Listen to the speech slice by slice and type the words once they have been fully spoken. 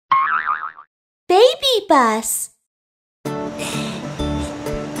BabyBus.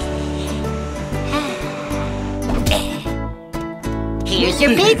 Here's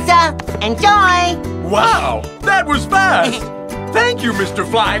your pizza. Enjoy! Wow, that was fast! Thank you, Mr.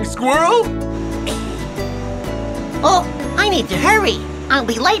 Flying Squirrel! Oh, I need to hurry. I'll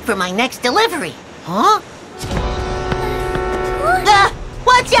be late for my next delivery. Huh?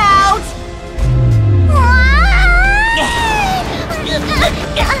 Watch out!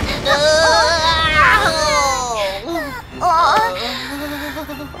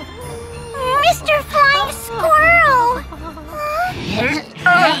 Mr. Flying Squirrel!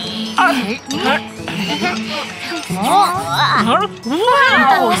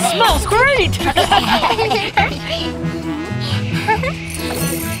 Wow! Smells great!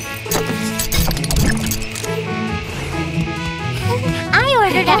 I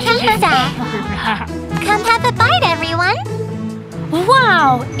ordered a pizza. Come have a bite, everyone.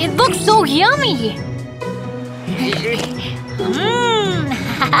 Wow! It looks so yummy!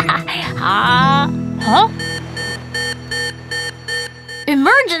 Huh?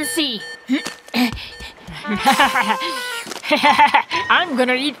 Emergency! I'm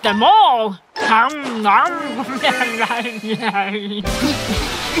gonna eat them all!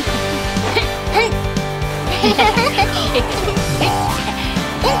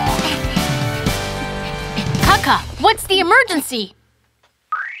 Kaka, what's the emergency?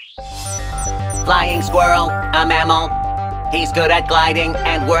 Flying squirrel, a mammal. He's good at gliding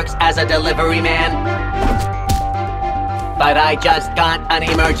and works as a delivery man. But I just got an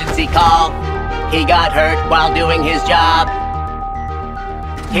emergency call. He got hurt while doing his job.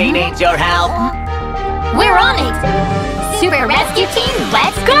 He needs your help. We're on it! Super Rescue Team,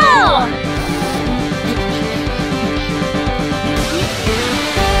 let's go!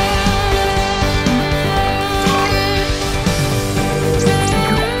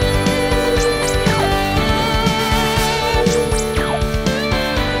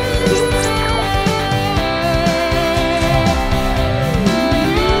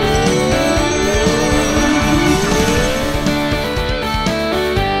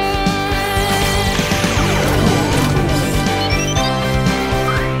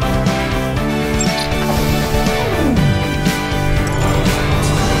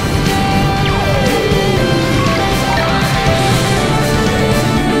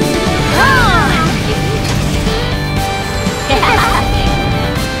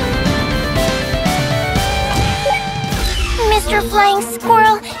 Mr. Flying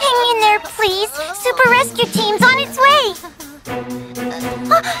Squirrel, hang in there, please. Super Rescue Team's on its way.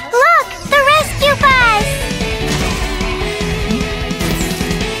 Look, the rescue bus!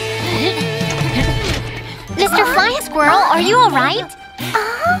 Mr. Flying Squirrel, are you alright?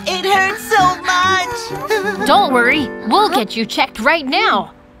 It hurts so much! Don't worry, we'll get you checked right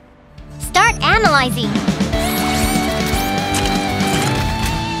now. Start analyzing.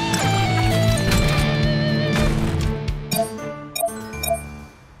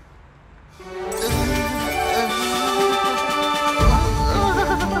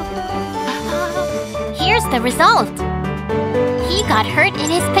 Here's the result. He got hurt in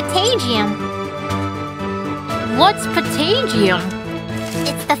his patagium. What's patagium?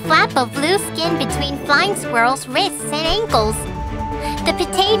 It's the flap of loose skin between flying squirrels' wrists and ankles. The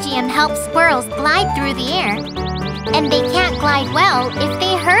patagium helps squirrels glide through the air, and they can't glide well if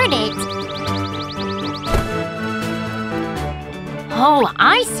they hurt it. Oh,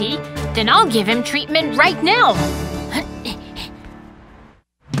 I see. Then I'll give him treatment right now.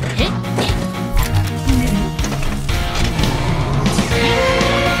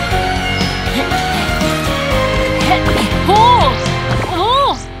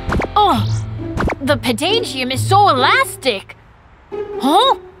 The patagium is so elastic.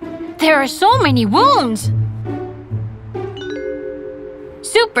 Huh? There are so many wounds.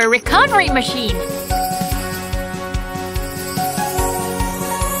 Super recovery machine.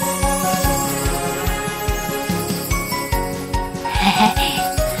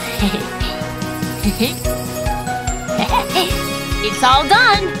 It's all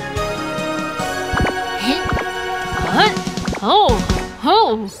done. Oh.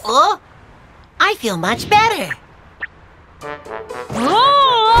 Oh, I feel much better.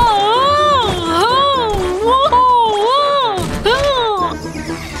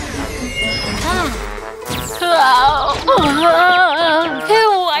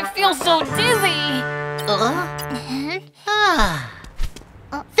 I feel so dizzy.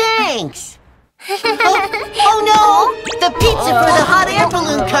 Thanks. Oh no! The pizza for the hot air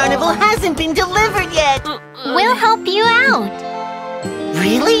balloon carnival hasn't been delivered yet. We'll help you out.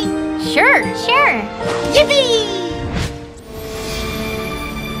 Really? Sure. Yippee!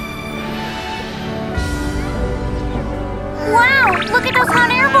 Look at those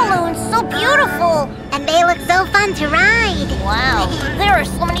hot air balloons, so beautiful. And they look so fun to ride. Wow, there are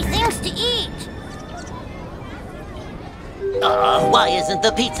so many things to eat. Why isn't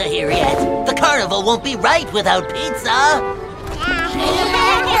the pizza here yet? The carnival won't be right without pizza.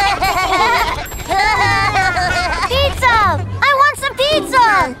 Pizza! I want some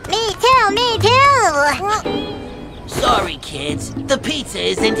pizza! Me too. Sorry, kids. The pizza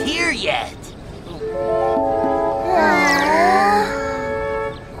isn't here yet.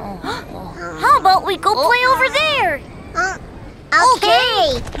 How about we go play over there?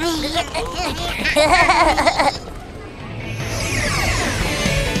 Okay.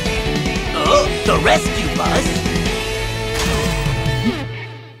 Oh, the rescue bus?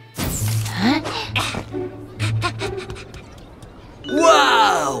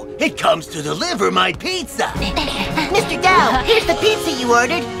 Wow! It comes to deliver my pizza! Mr. Dow, here's the pizza you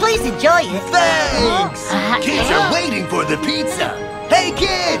ordered. Please enjoy it. Thanks! Kids are waiting for the pizza! Hey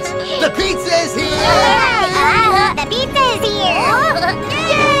kids! The pizza is here! The pizza is here.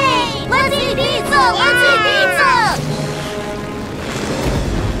 Yay! Let's eat pizza! Let's eat pizza!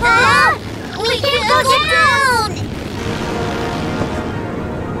 We can't go down!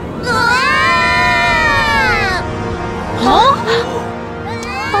 Huh?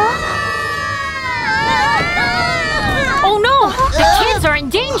 Oh no! The kids are in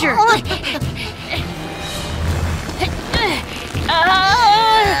danger!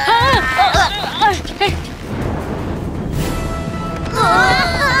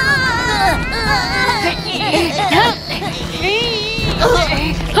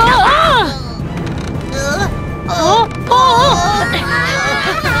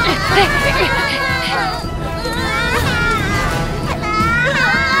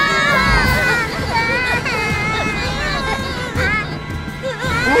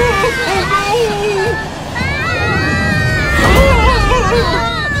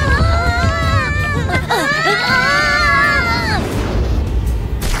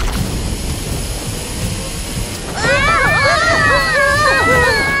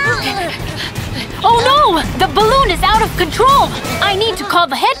 Oh no! The balloon is out of control! I need to call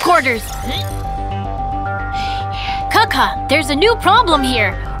the headquarters! Kaka, there's a new problem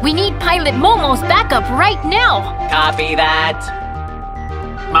here. We need Pilot Momo's backup right now! Copy that.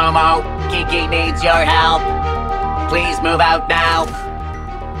 Momo, Kiki needs your help. Please move out now.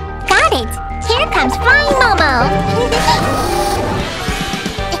 Got it. Here comes Flying Momo.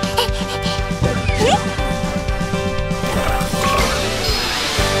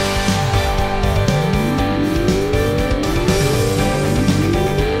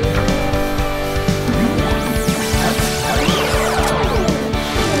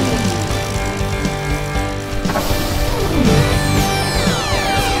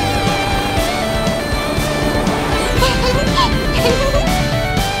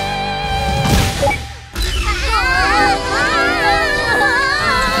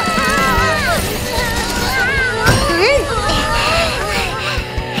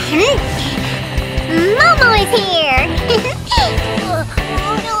 Momo is here!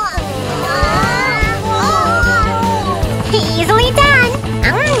 Easily done!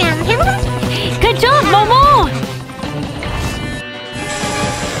 Good job, Momo!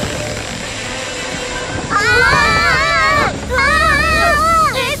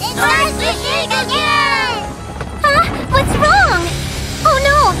 It starts to shake again! What's wrong? Oh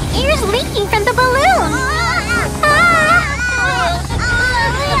no! Air's leaking from the balloon!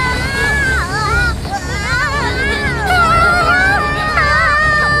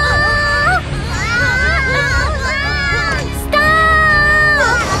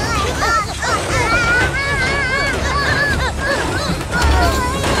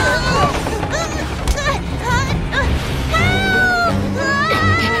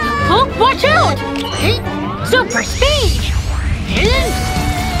 Watch out! Super speed!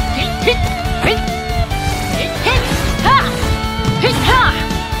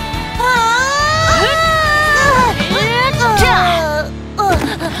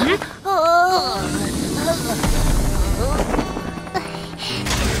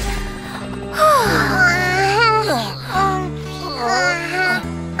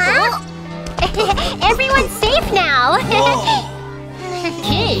 Everyone's safe now!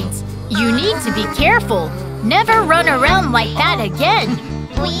 Kids, you need to be careful. Never run around like that again.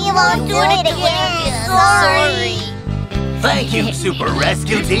 We won't do it again. Sorry. Thank you, Super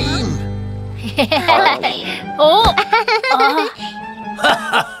Rescue Team. Oh,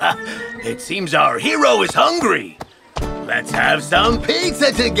 It seems our hero is hungry. Let's have some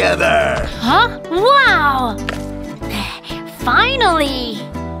pizza together. huh? Wow! Finally!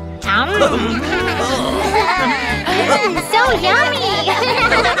 So yummy!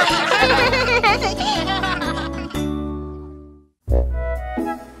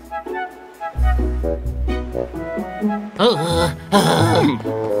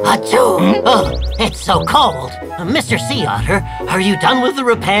 Achoo! Oh, it's so cold. Mr. Sea Otter, are you done with the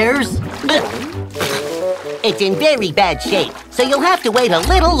repairs? It's in very bad shape, so you'll have to wait a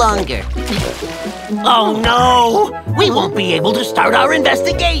little longer. Oh no! We won't be able to start our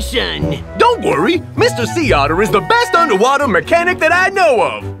investigation! Don't worry, Mr. Sea Otter is the best underwater mechanic that I know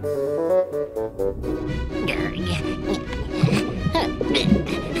of.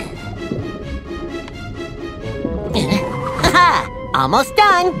 Haha! Almost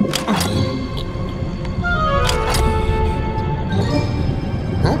done.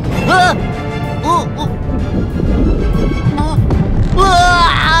 Huh?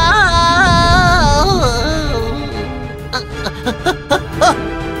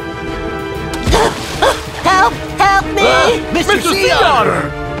 Help! Help me! Mr. Sea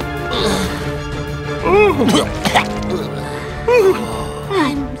Otter!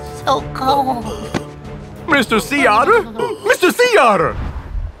 I'm so cold. Mr. Sea Otter? Mr. Sea Otter!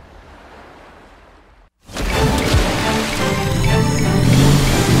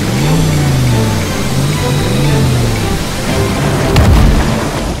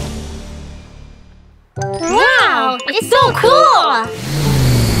 Wow! It's so cool!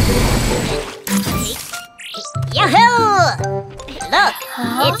 Yahoo! Look,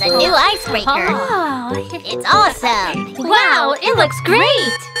 it's a new icebreaker. Oh. It's awesome. Wow, it looks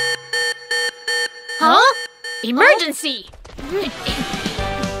great! Huh? Emergency!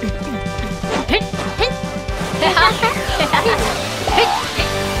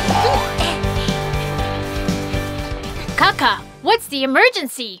 Kaka, what's the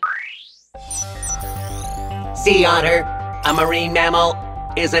emergency? Sea Otter, a marine mammal,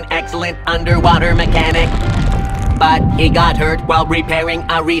 is an excellent underwater mechanic. But he got hurt while repairing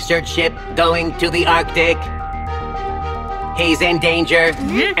a research ship going to the Arctic. He's in danger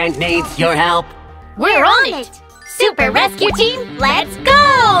and needs your help. We're on it! Super Rescue Team, let's go!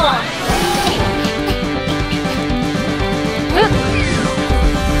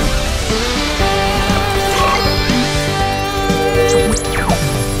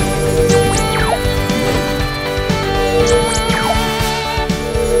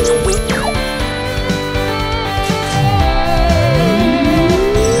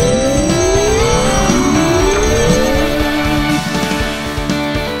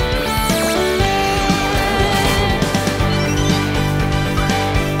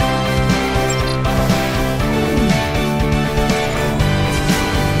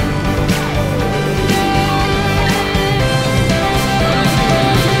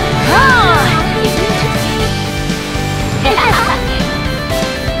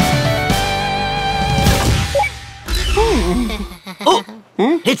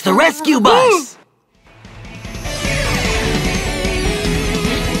 It's the rescue bus!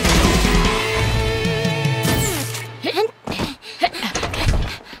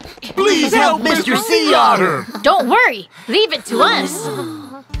 Please help Mr. Sea Otter! Don't worry, leave it to us.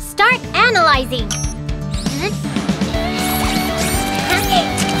 Start analyzing.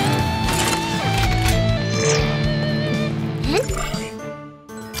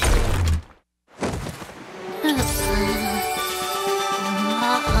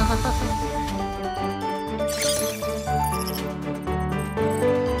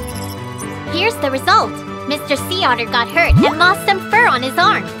 Here's the result. Mr. Sea Otter got hurt and lost some fur on his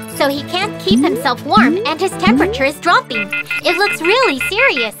arm, so he can't keep himself warm and his temperature is dropping. It looks really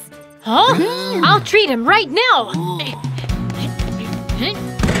serious. Huh? I'll treat him right now.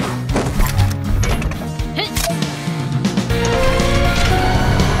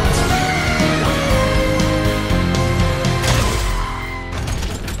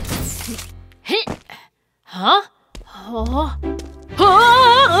 Huh?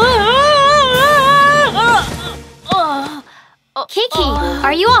 Kiki,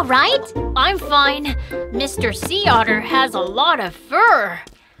 are you all right? I'm fine. Mr. Sea Otter has a lot of fur.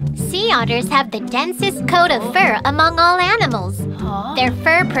 Sea otters have the densest coat of fur among all animals. Huh? Their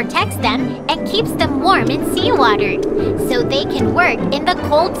fur protects them and keeps them warm in seawater, so they can work in the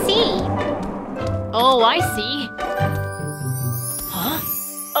cold sea. Oh, I see. Huh?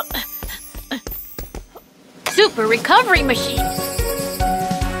 Super recovery machine.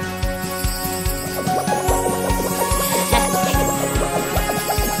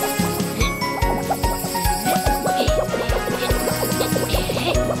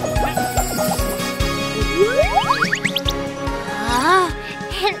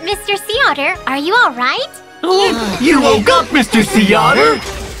 Mr. Sea Otter, are you all right? You woke up, Mr. Sea Otter!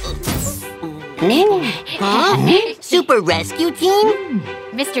 Super Rescue Team?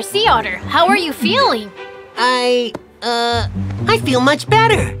 Mr. Sea Otter, how are you feeling? I feel much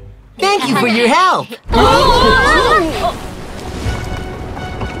better. Thank you for your help.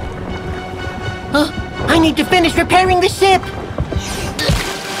 I need to finish repairing the ship.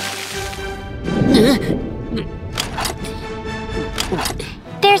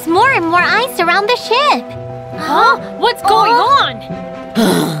 There's more and more ice around the ship. Huh? What's going on?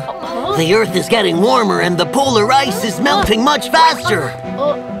 The Earth is getting warmer and the polar ice is melting much faster.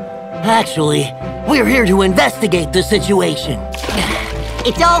 Actually, we're here to investigate the situation.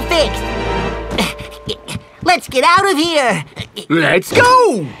 It's all fixed. Let's get out of here. Let's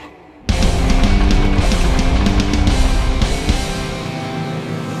go!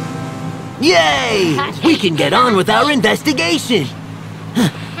 Yay! We can get on with our investigation.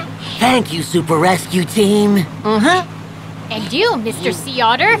 Thank you, Super Rescue Team. And you, Mr. Sea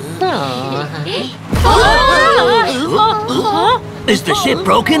Otter? Is the ship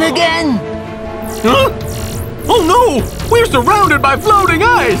broken again? Huh? Oh no! We're surrounded by floating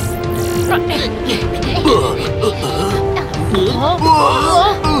ice!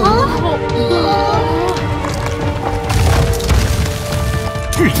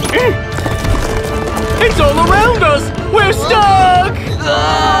 It's all around us! We're stuck!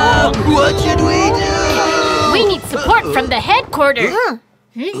 What should we do? We need support from the headquarters.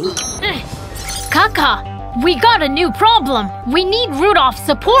 Kaka, we got a new problem. We need Rudolph's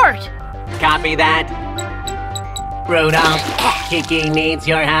support. Copy that. Rudolph, Kiki needs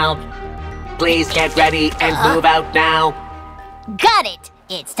your help. Please get ready and move out now. Got it!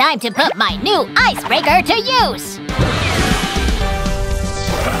 It's time to put my new icebreaker to use!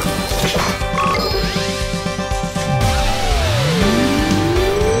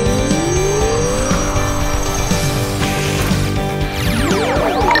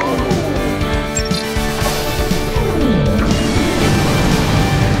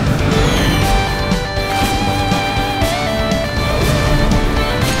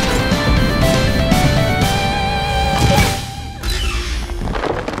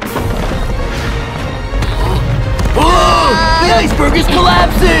 The iceberg is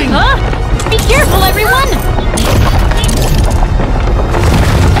collapsing! Huh? Be careful, everyone!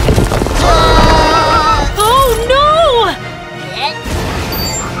 Oh no!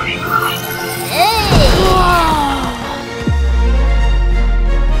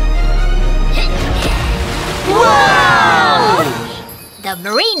 Whoa! The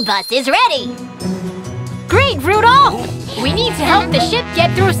marine bus is ready! Great, Rudolph! We need to help the ship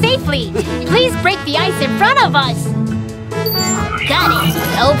get through safely. Please break the ice in front of us. Got it!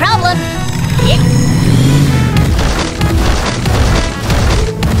 No problem!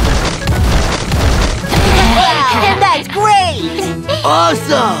 And that's great!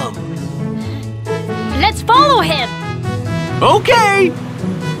 Awesome! Let's follow him. Okay!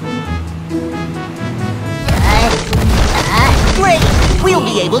 Great! We'll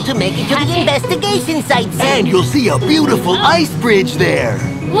be able to make it to the investigation site soon. And you'll see a beautiful ice bridge there.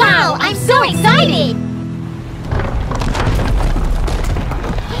 Wow! I'm so excited!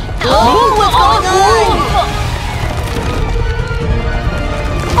 Oh, what's going on?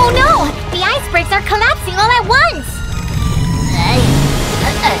 Oh no! The icebergs are collapsing all at once!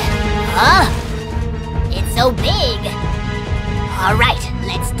 It's so big! Alright,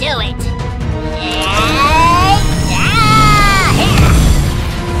 let's do it!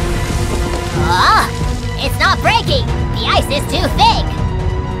 It's not breaking! The ice is too thick!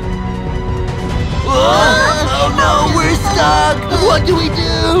 Oh no, we're stuck! What do we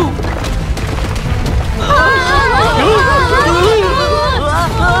do?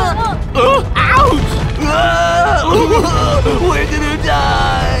 Ouch! We're gonna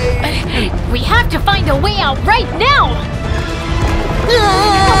die! We have to find a way out right now.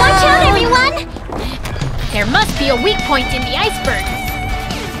 Watch out, everyone! There must be a weak point in the iceberg.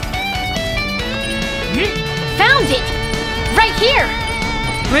 Found it! Right here!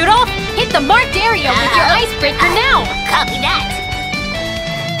 Rudolph, hit the marked area with your icebreaker now! Copy that!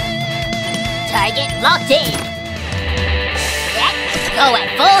 Target locked in! Let's go at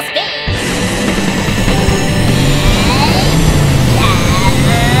full speed!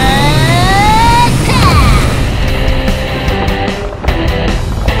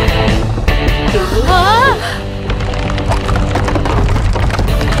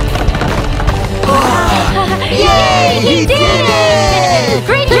 Yay! He did it!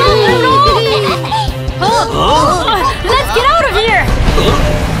 Great job, Rudolph! Let's get out of here!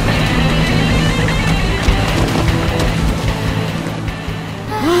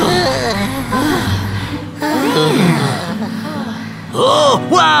 Oh,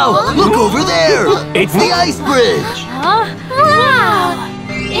 wow! Look over there! It's the ice bridge! Wow!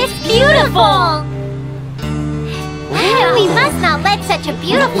 It's beautiful! We must not let such a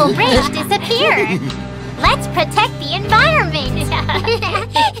beautiful bridge disappear. Let's protect the environment.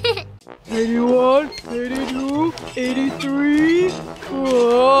 81, 82, 83.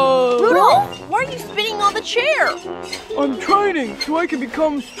 Whoa. Rudolph, why are you spinning on the chair? I'm training so I can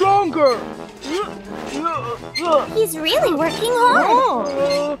become stronger. He's really working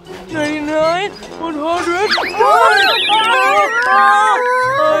hard. 99, 100.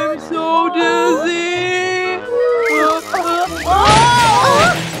 I'm so dizzy.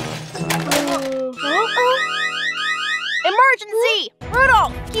 Emergency!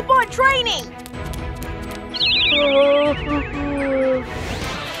 Rudolph, keep on training!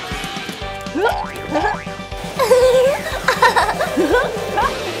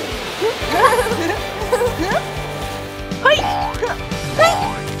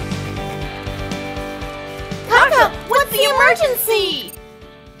 Kaka, what's the emergency?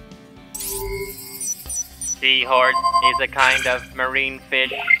 Seahorse is a kind of marine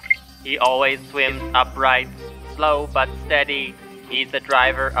fish. He always swims upright, slow but steady. He's the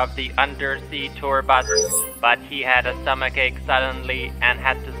driver of the undersea tour bus, but he had a stomachache suddenly and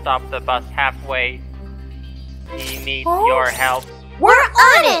had to stop the bus halfway. He needs your help. We're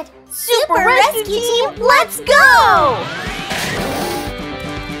on it! Super Rescue Team, let's go!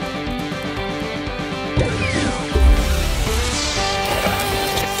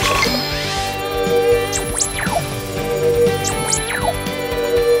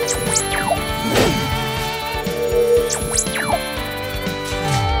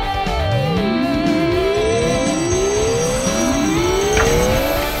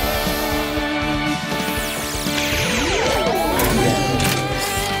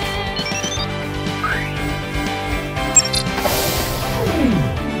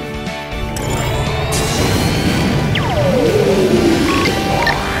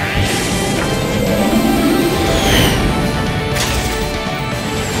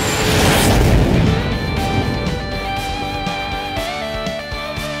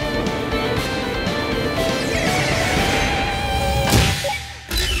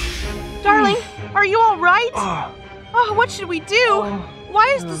 Are you all right? Oh, what should we do? Why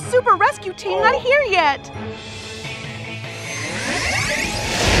is the Super Rescue Team not here yet?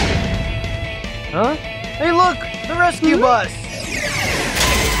 Huh? Hey, look! The rescue bus!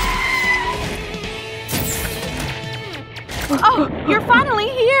 Oh, you're finally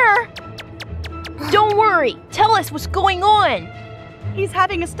here! Don't worry. Tell us what's going on. He's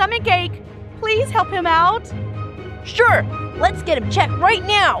having a stomach ache. Please help him out. Sure. Let's get him checked right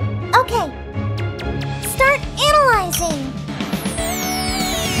now. Okay. Start analyzing.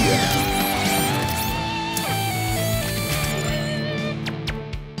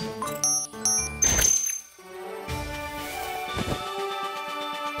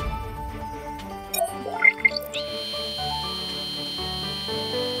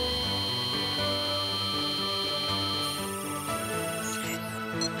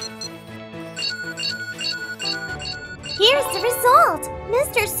 Here's the result.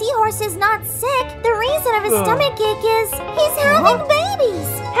 Mr. Seahorse is not sick. The reason of his stomach ache is he's having babies.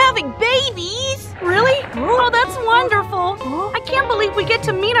 Having babies? Really? Oh, that's wonderful. I can't believe we get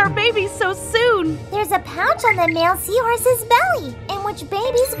to meet our babies so soon. There's a pouch on the male seahorse's belly in which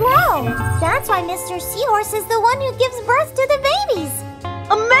babies grow. That's why Mr. Seahorse is the one who gives birth to the babies.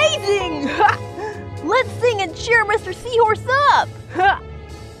 Amazing! Let's sing and cheer Mr. Seahorse up.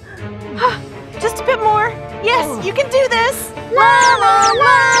 Just a bit more. Yes, you can do this. La la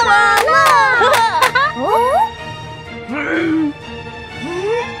la la la.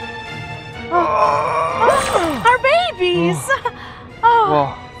 Our babies.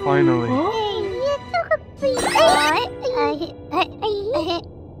 Well, finally.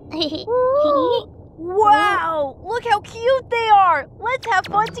 Wow! Look how cute they are! Let's have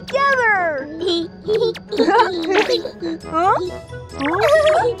fun together! Huh?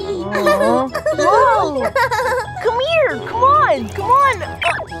 Whoa! Come here! Come on! Come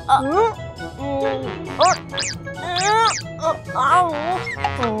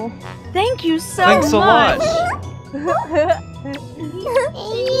on! Thank you so Thanks a lot. much.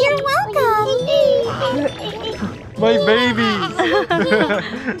 You're welcome. My babies!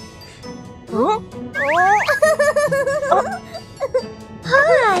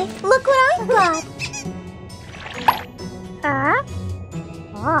 Hi, look what I got.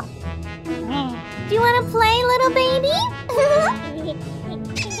 Do you want to play, little baby?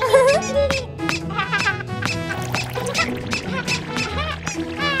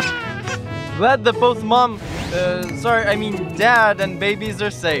 Glad that both Dad and babies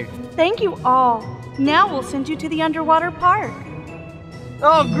are safe. Thank you all. Now we'll send you to the underwater park.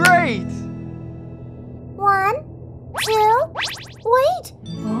 Oh, great! 1, 2, wait!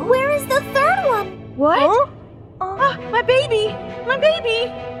 Where is the third one? What? Huh? Ah, my baby! My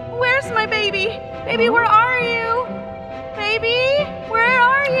baby! Where's my baby? Baby, where are you? Baby, where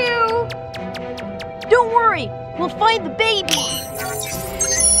are you? Don't worry, we'll find the baby.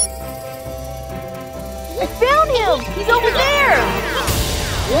 I found him! He's over there!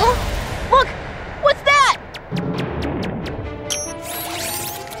 Look! What's that?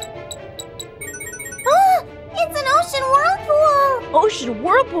 Ah! It's an ocean whirlpool! Ocean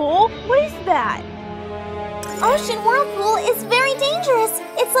whirlpool? What is that? Ocean whirlpool is very dangerous.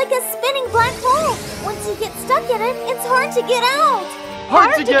 It's like a spinning black hole. Once you get stuck in it, it's hard to get out.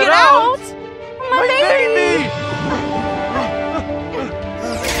 Hard to get out? My baby!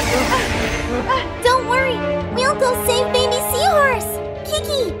 Don't worry. We'll go save baby Seahorse.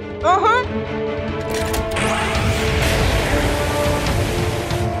 Kiki. Uh-huh.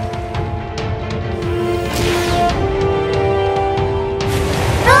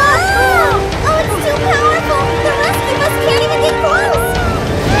 Oh, it's too powerful! The rescue bus can't even get close!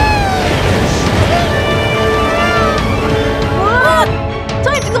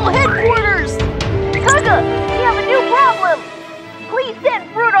 Time to go headquarters! Tugga, we have a new problem! Please send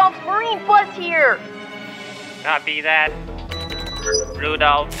Rudolph's marine bus here! Copy that.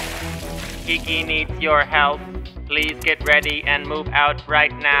 Rudolph, Kiki needs your help. Please get ready and move out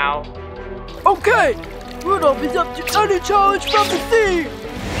right now. Okay! Rudolph is up to any challenge from the sea!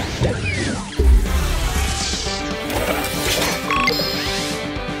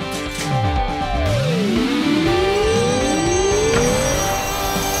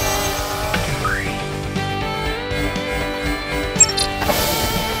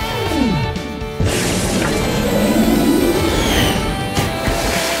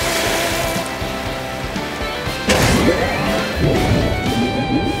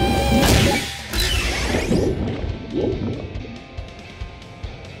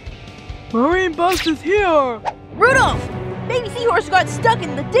 Marine bus is here! Rudolph! Baby Seahorse got stuck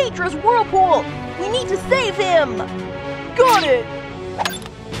in the dangerous whirlpool! We need to save him! Got it!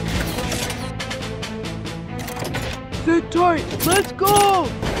 Sit tight, let's go!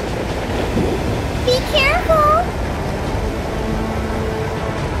 Be careful!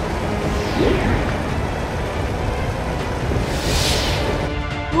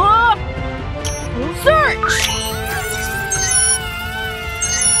 Whoa! Search!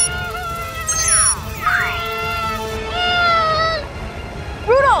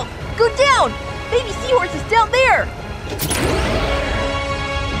 Rudolph! Go down! Baby Seahorse is down there!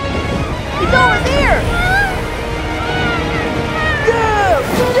 He's over there! Yeah!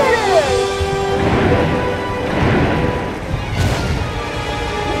 We did it!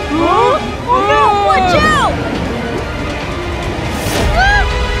 Huh? No! Watch out!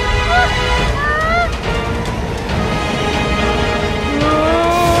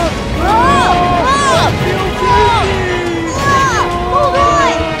 Hold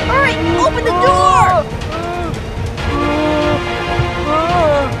on! Hurry! Open the door!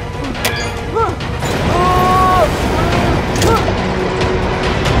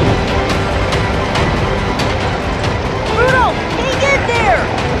 Rudolph, hang in there!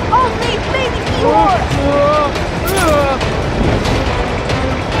 I'll save baby Seahorse!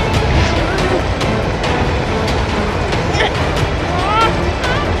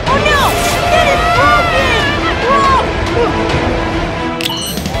 Oh no! It is broken!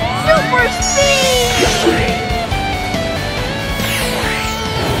 Super speed!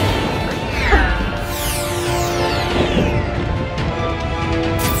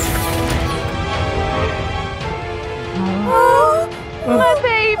 My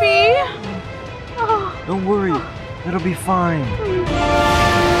baby! Don't worry, it'll be fine.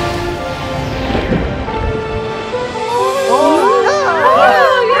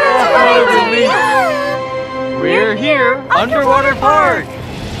 We're here, Underwater Park!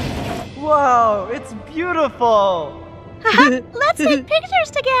 Wow, it's beautiful! Let's take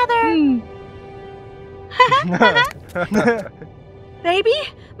pictures together!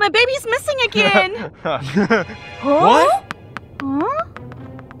 Baby? My baby's missing again! What? Huh?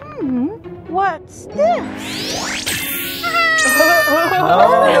 What's this?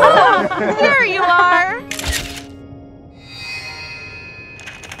 There you are!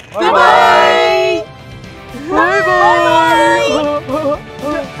 Bye-bye! Bye-bye!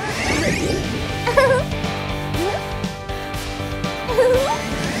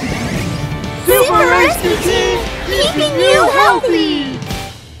 Super Rescue Team, keeping you healthy!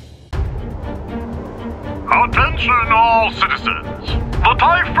 Attention all citizens! The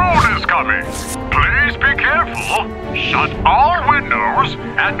typhoon is coming! Please Please be careful. Shut all windows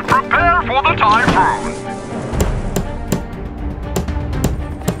and prepare for the typhoon.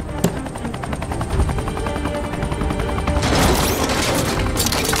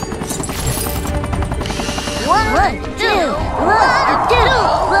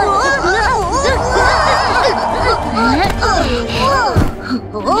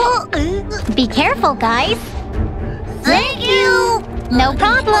 Be careful, guys. Thank you. No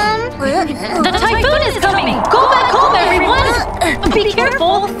problem. The typhoon is coming! Go back home, everyone! Be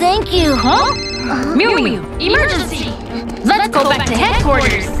careful! Thank you. Huh? Miumiu, emergency! Let's go back to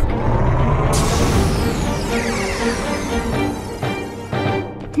headquarters!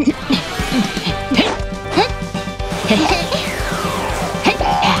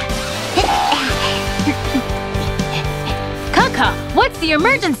 Kaka, what's the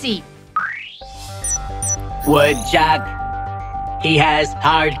emergency? Woodchuck. He has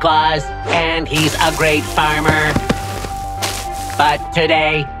hard claws, and he's a great farmer. But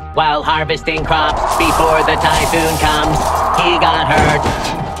today, while harvesting crops before the typhoon comes, he got hurt.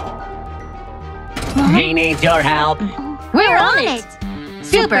 He needs your help. We're on it!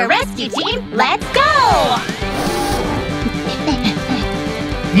 Super Rescue Team, let's go!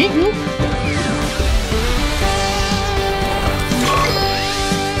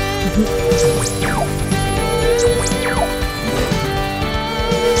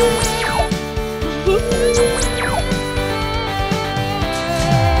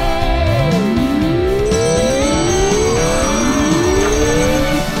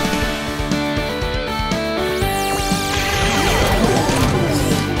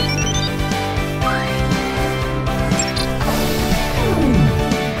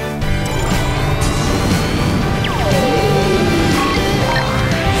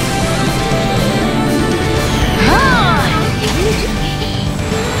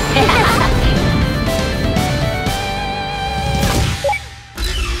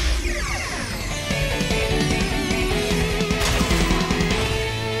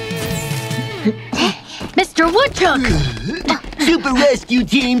 Mr. Woodchuck! Super Rescue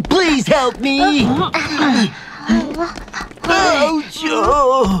Team, please help me! Ouch!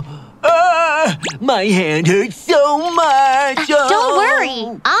 My hand hurts so much! Don't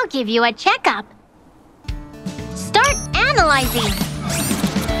worry. I'll give you a checkup. Start analyzing.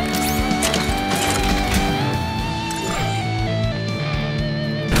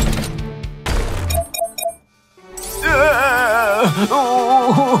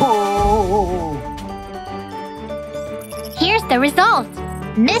 Here's the result.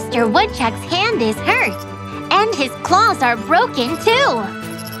 Mr. Woodchuck's hand is hurt, and his claws are broken too.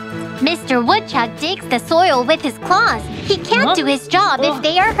 Mr. Woodchuck digs the soil with his claws. He can't do his job if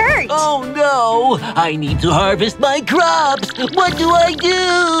they are hurt. Oh no! I need to harvest my crops! What do I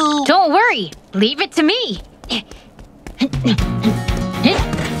do? Don't worry. Leave it to me.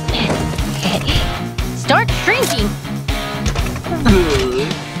 Start shrinking.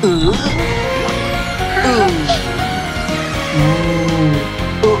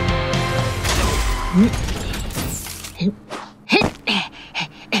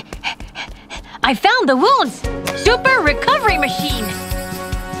 I found the wounds! Super recovery machine!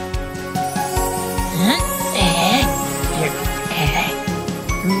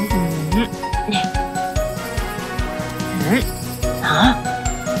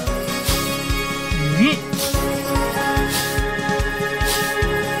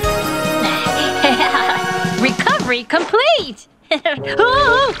 Recovery complete!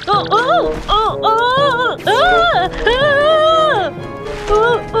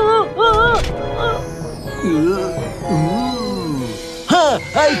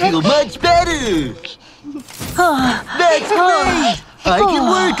 I feel much better! That's great! I can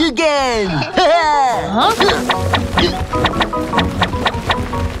work again!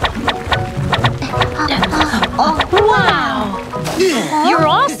 Wow! You're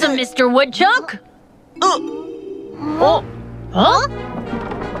awesome, Mr. Woodchuck! Huh?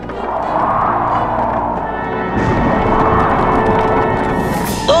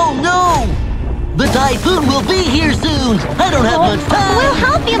 Oh no! The typhoon will be here soon! I don't have much time! We'll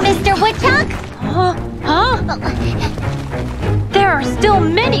help you, Mr. Woodchuck! Huh? There are still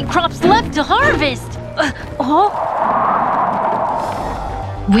many crops left to harvest!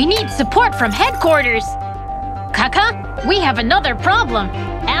 We need support from headquarters! Kaka, we have another problem.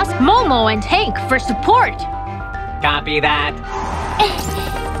 Ask Momo and Hank for support. Copy that.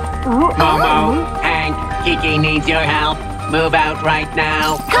 Momo, Hank, Kiki needs your help. Move out right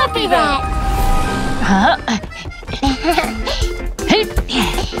now. Copy that!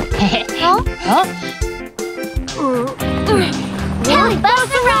 Telly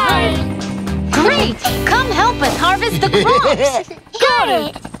bus arrived! Great! Hey, come help us harvest the crops. Got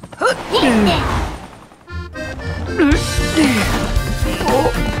it.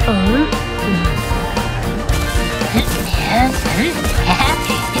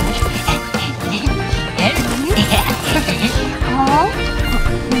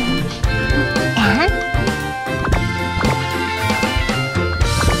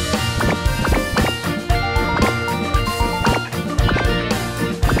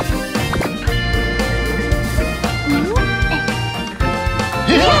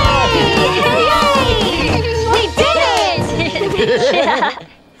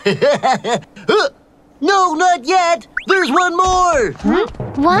 No, not yet! There's one more!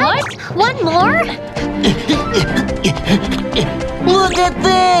 What? One more? Look at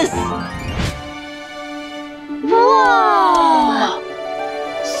this! Whoa!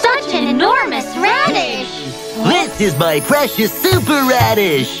 Such an enormous radish! This is my precious super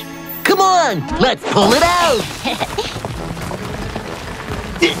radish! Come on, let's pull it out!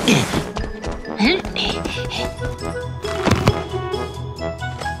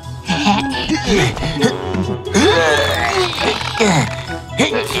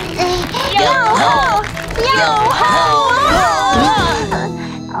 Yo-ho! Yo-ho!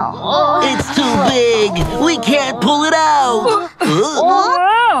 It's too big! We can't pull it out!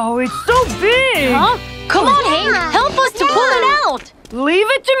 Wow, it's so big! Huh? Come on, Hank! Help us to pull it out! Leave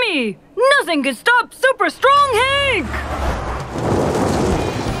it to me! Nothing can stop Super Strong Hank!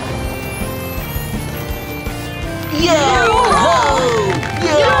 Yo-ho!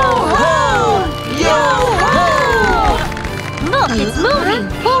 Yo-ho! Yo-ho! Look, it's moving!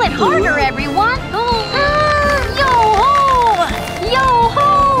 Pull it harder, everyone! Yo-ho! Yo-ho!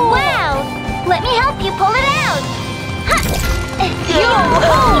 Wow! Let me help you pull it out!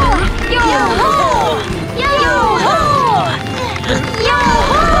 Yo-ho! Yo-ho! Yo-ho!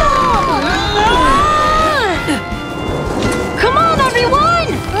 Yo-ho! Come on, everyone!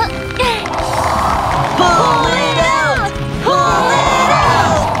 Pull it out! Pull it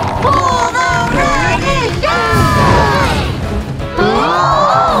out! Pull the radish out!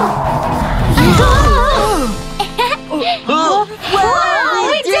 Wow,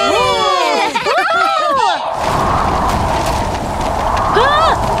 we did it!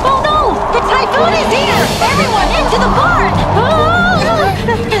 Oh no! The typhoon is here! Everyone into the barn!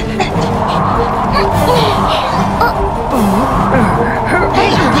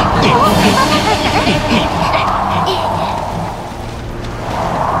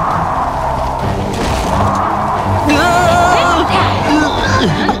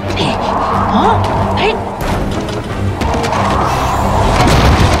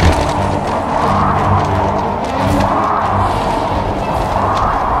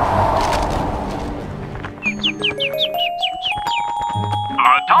 A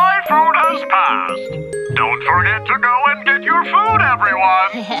typhoon has passed. Don't forget to go and get your food,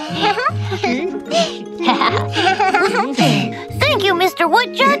 everyone. Thank you, Mr.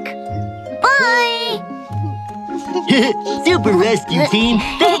 Woodchuck. Bye. Super rescue team,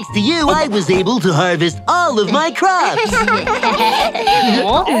 thanks to you I was able to harvest all of my crops.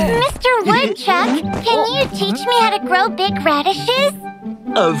 Mr. Woodchuck, can you teach me how to grow big radishes?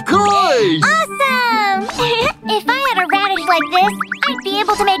 Of course! Awesome! If I had a radish like this, I'd be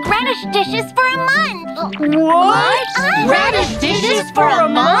able to make radish dishes for a month. What? Radish dishes for a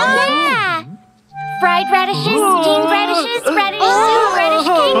month? Yeah! Fried radishes, steamed radishes, radish soup, radish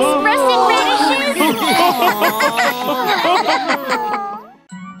cakes, roasted radishes.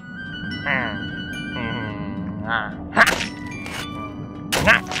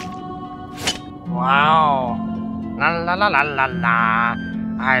 Wow. La la la la la la.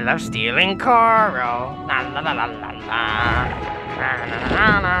 I love stealing coral. La la la la la la. Na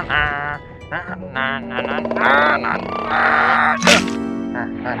na na na na na na na na.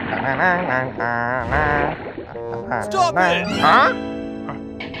 Stop it! Huh?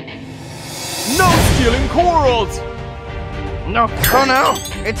 No stealing corals! No, oh no!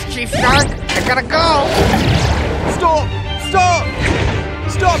 It's Chief Shark! I gotta go! Stop! Stop!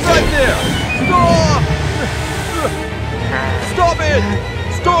 Stop right there! Stop! Stop it!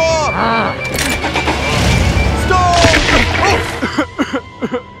 Stop! Stop!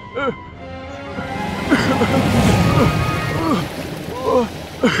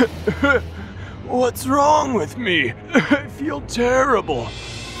 What's wrong with me? I feel terrible.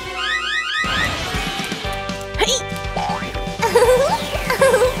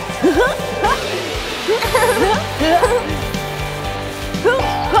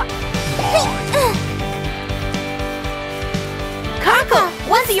 Kaka,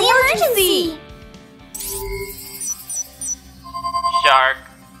 what's the emergency? Shark,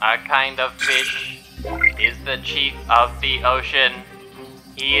 a kind of fish, is the chief of the ocean.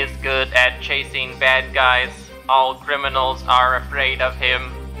 He is good at chasing bad guys. All criminals are afraid of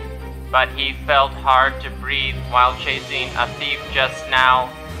him. But he felt hard to breathe while chasing a thief just now.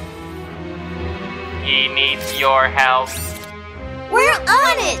 He needs your help. We're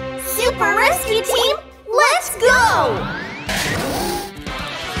on it! Super Rescue Team, let's go!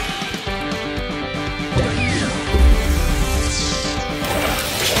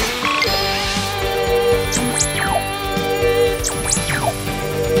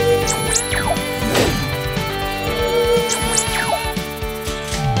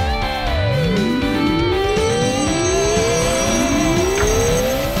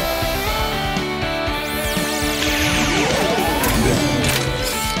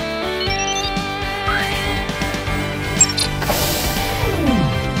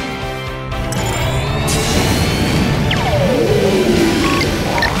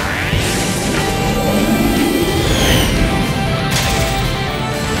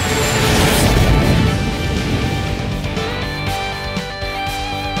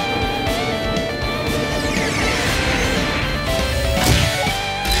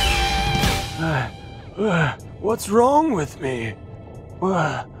 What's wrong with me?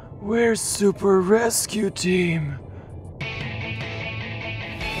 Where's Super Rescue Team?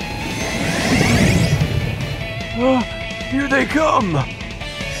 Here they come!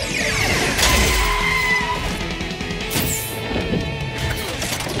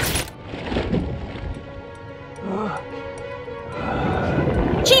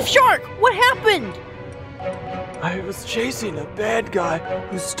 Chief Shark, what happened? I was chasing a bad guy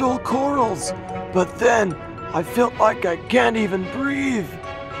who stole corals, but then I felt like I can't even breathe.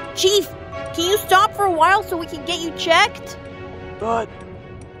 Chief, can you stop for a while so we can get you checked? But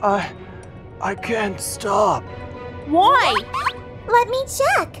I can't stop. Why? Let me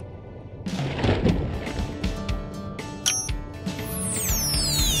check.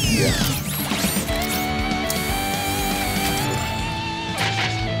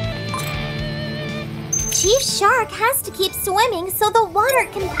 Chief Shark has to keep swimming so the water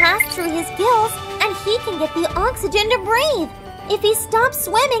can pass through his gills and he can get the oxygen to breathe. If he stops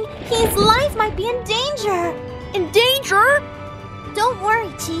swimming, his life might be in danger. In danger? Don't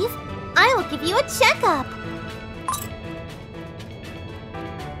worry, Chief. I will give you a checkup.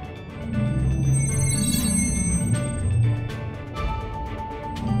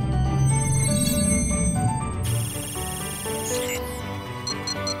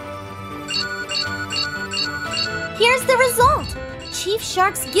 Here's the result. Chief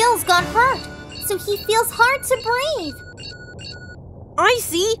Shark's gills got hurt, so he feels hard to breathe. I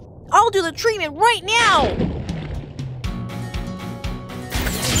see. I'll do the treatment right now.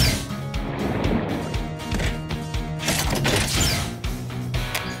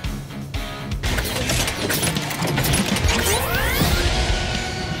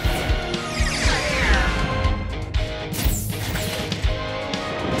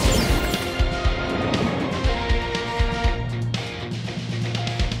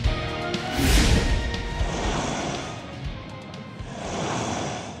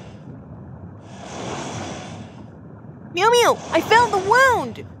 Miumiu, I found the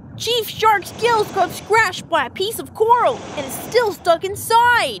wound! Chief Shark's gills got scratched by a piece of coral and is still stuck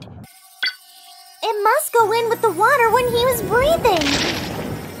inside. It must go in with the water when he was breathing.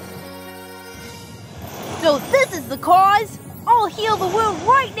 So this is the cause? I'll heal the wound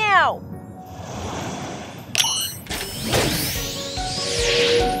right now!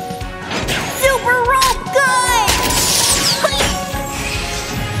 Super rope gun!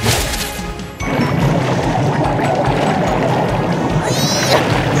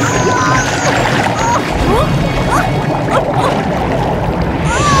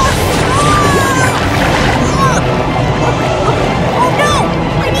 Oh no!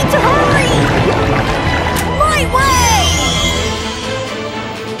 I need to hurry! My way!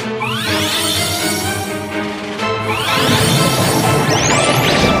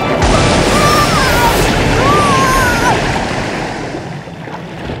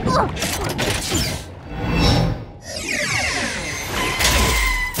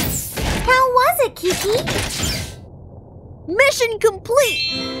 How was it, Kiki? Mission complete!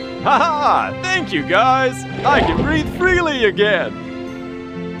 Haha! Thank you, guys! I can breathe freely again!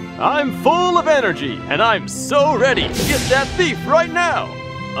 I'm full of energy, and I'm so ready to get that thief right now!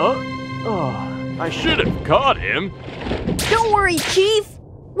 I should have caught him! Don't worry, Chief!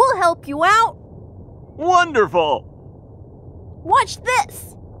 We'll help you out! Wonderful! Watch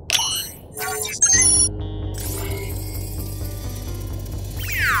this!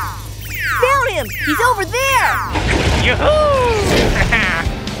 Found him! He's over there! Yoo-hoo!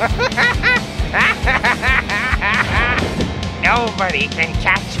 Nobody can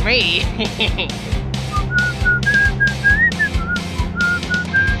catch me.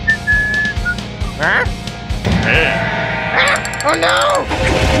 Huh? Oh no!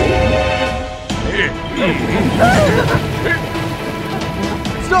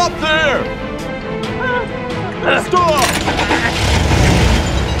 Stop there! Stop!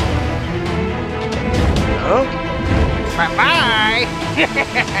 Huh? Bye-bye!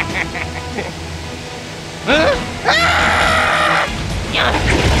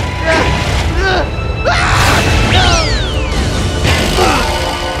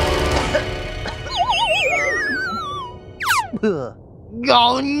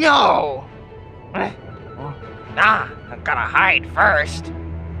 Oh no! I've gotta hide first.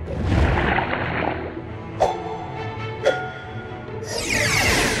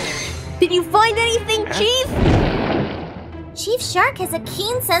 Did you find anything, Chief? Chief Shark has a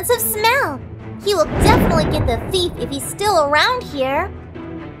keen sense of smell. He will definitely get the thief if he's still around here.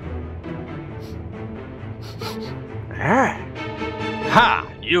 Ha!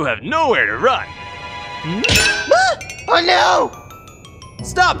 You have nowhere to run. Oh no!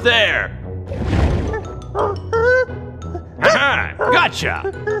 Stop there! Haha! Gotcha!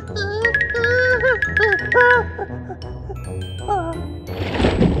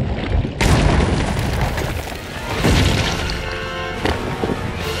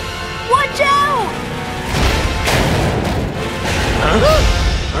 Watch out!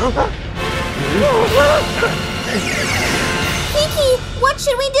 Kiki, what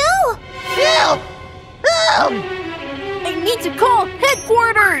should we do? Help! Help! I need to call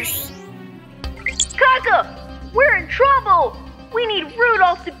headquarters! Kaka, we're in trouble! We need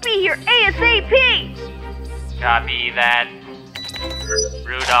Rudolph to be here ASAP! Copy that.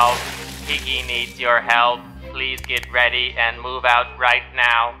 Rudolph, Kiki needs your help. Please get ready and move out right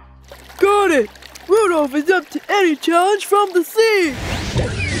now. Got it! Rudolph is up to any challenge from the sea!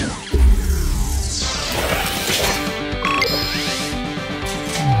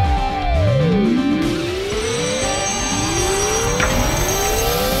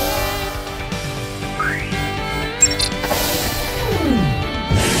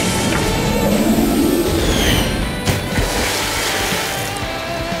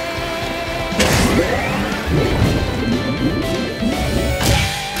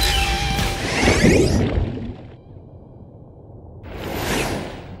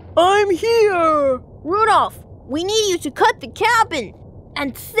 I'm here! Rudolph, we need you to cut the cabin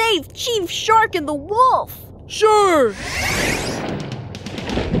and save Chief Shark and the wolf! Sure!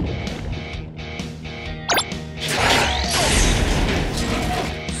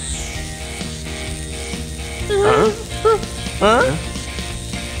 Huh? Huh?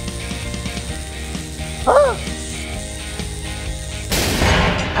 Huh?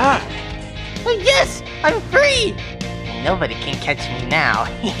 Ah! Yes! I'm free! Nobody can catch me now.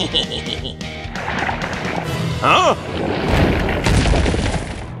 Huh?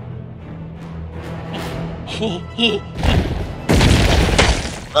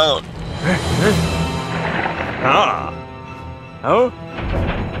 Oh. Ah. Oh?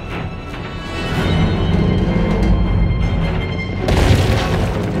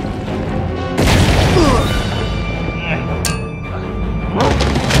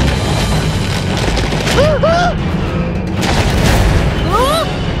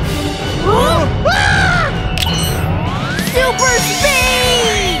 Super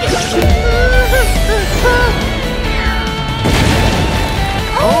speed!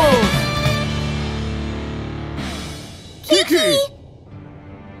 Oh! Kiki!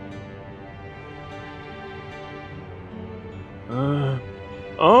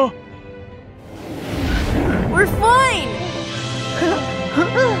 Oh? We're fine!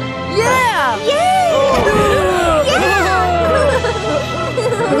 Yeah! Yay!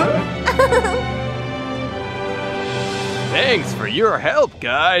 Thanks for your help,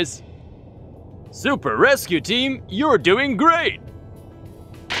 guys. Super Rescue Team, you're doing great.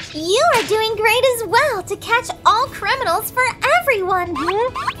 You are doing great as well to catch all criminals for everyone.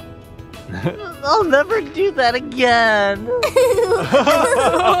 I'll never do that again.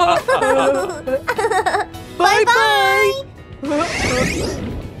 Bye-bye.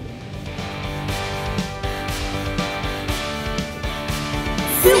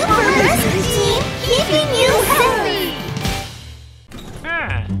 Super Rescue Team, keeping you healthy.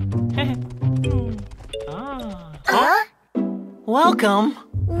 Welcome.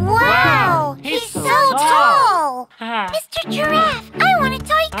 Wow, he's so tall. Mr. Giraffe, I want a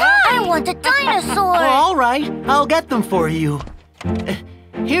toy car. I want a dinosaur. All right, I'll get them for you.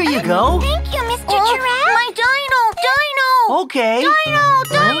 Here you go. Thank you, Mr. Giraffe. My dino. Okay. Dino.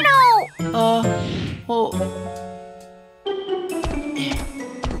 well...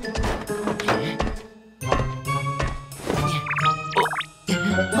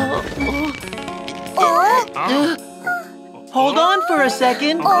 for a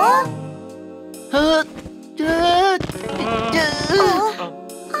second. Mr.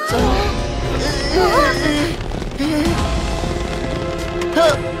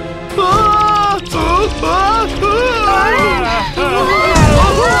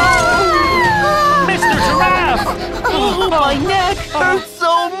 Giraffe! Oh, my neck hurts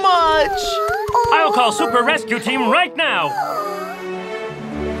so much! I'll call Super Rescue Team right now!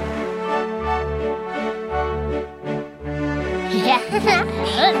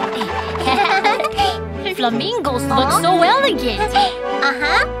 Flamingos look so elegant.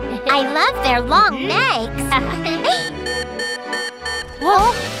 I love their long necks.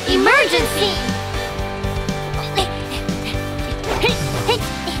 Whoa! Emergency!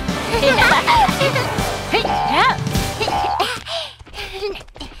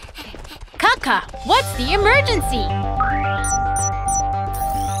 Kaka, what's the emergency?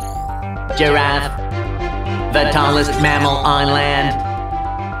 Giraffe, the tallest mammal on land.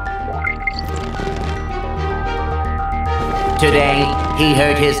 Today, he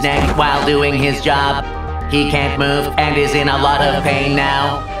hurt his neck while doing his job. He can't move and is in a lot of pain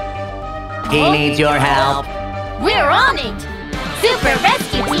now. He needs your help. We're on it! Super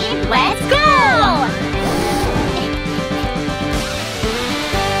Rescue Team, let's go!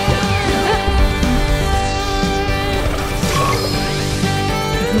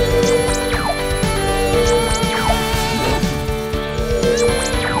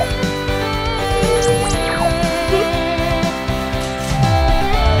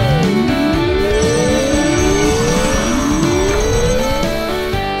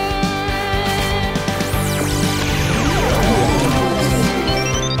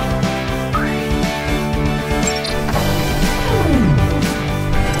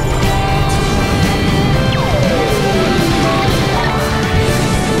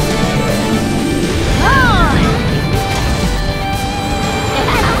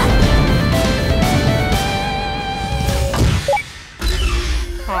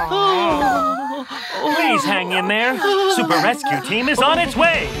 Please hang in there. Super Rescue Team is on its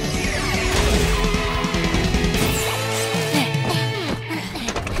way.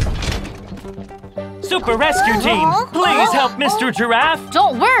 Super Rescue Team, please help Mr. Giraffe.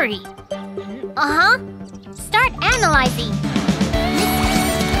 Don't worry. Start analyzing.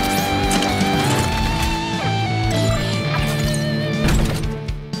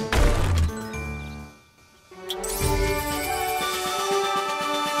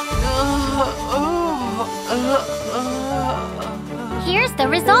 Here's the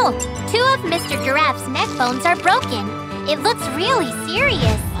result. 2 of Mr. Giraffe's neck bones are broken. It looks really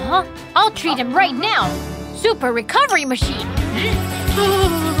serious. I'll treat him right now. Super recovery machine.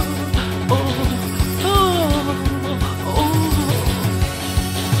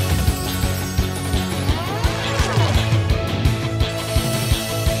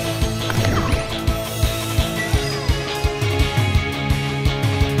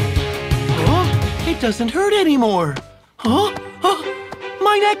 It doesn't hurt anymore.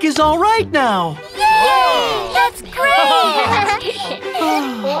 My neck is all right now. Yay! That's great!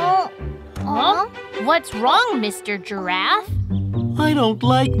 What's wrong, Mr. Giraffe? I don't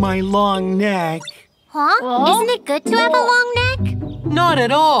like my long neck. Isn't it good to have a long neck? Not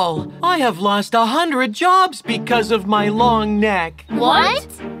at all. I have lost 100 jobs because of my long neck. What?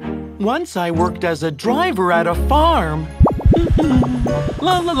 Once I worked as a driver at a farm.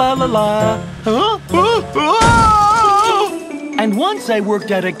 La la la la la. And once I worked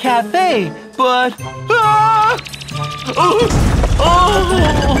at a cafe, but...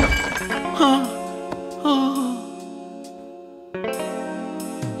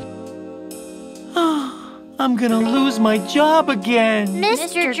 I'm gonna lose my job again.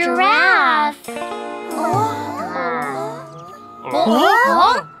 Mr. Giraffe.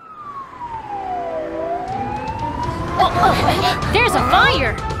 There's a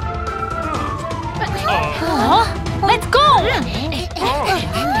fire! Let's go!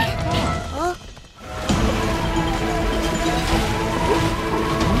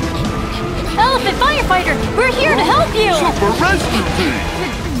 Elephant firefighter, we're here to help you! Super Rescue Team!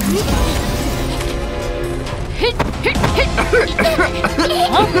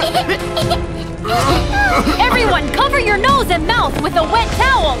 Everyone, cover your nose and mouth with a wet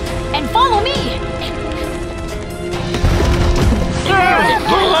towel and follow me!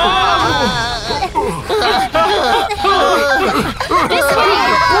 This way!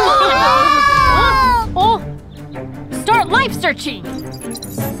 Start life searching!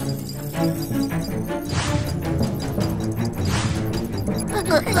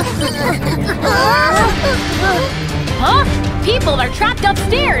 People are trapped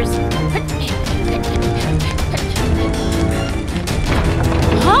upstairs!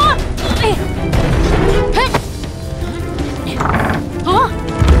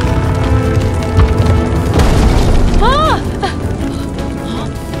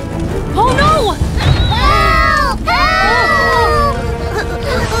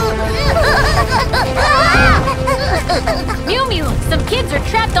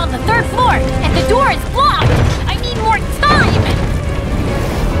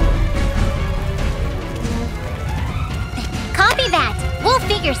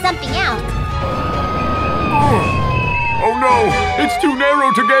 figure something out. Oh no! It's too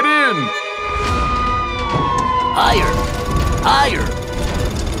narrow to get in! Higher! Higher!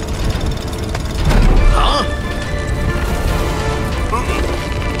 Huh?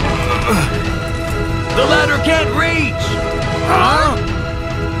 The ladder can't reach! Huh?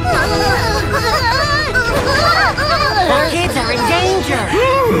 Our kids are in danger!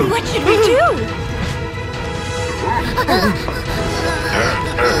 What should we do?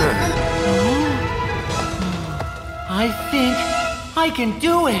 I think I can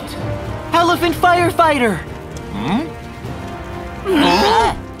do it! Elephant firefighter!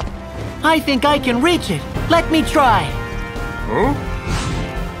 I think I can reach it. Let me try. Huh?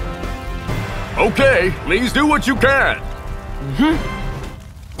 Okay, please do what you can.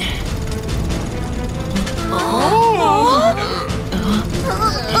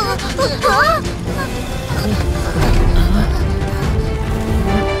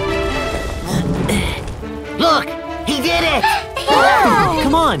 Look! He did it!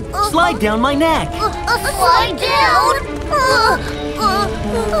 Come on, slide down my neck. Slide down?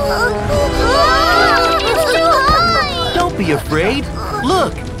 It's too high! Don't be afraid.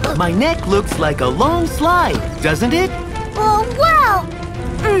 Look, my neck looks like a long slide, doesn't it? Oh, wow!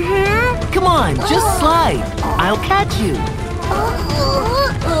 Come on, just slide. I'll catch you.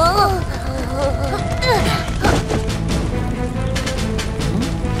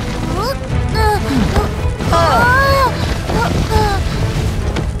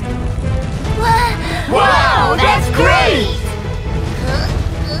 Wow, that's great!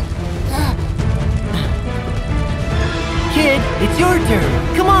 Kid, it's your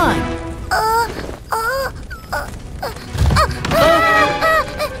turn. Come on.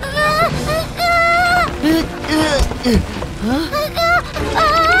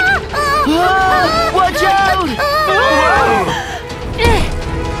 Watch out!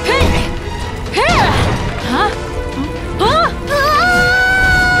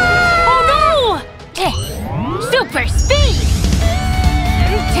 Oh no! Super speed!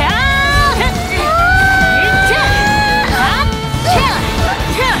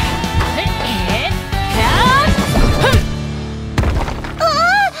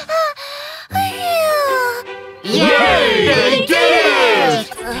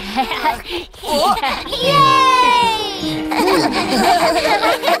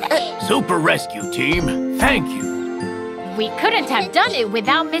 Super Rescue Team, thank you. We couldn't have done it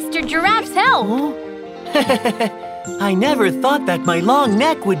without Mr. Giraffe's help. I never thought that my long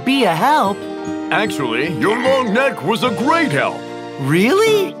neck would be a help. Actually, your long neck was a great help.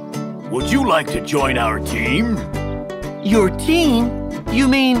 Really? Would you like to join our team? Your team? You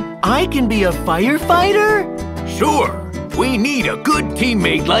mean I can be a firefighter? Sure. We need a good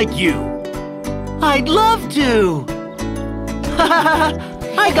teammate like you. I'd love to.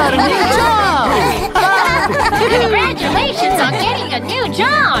 I got a new job! Congratulations on getting a new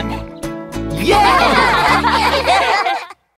job! Yeah!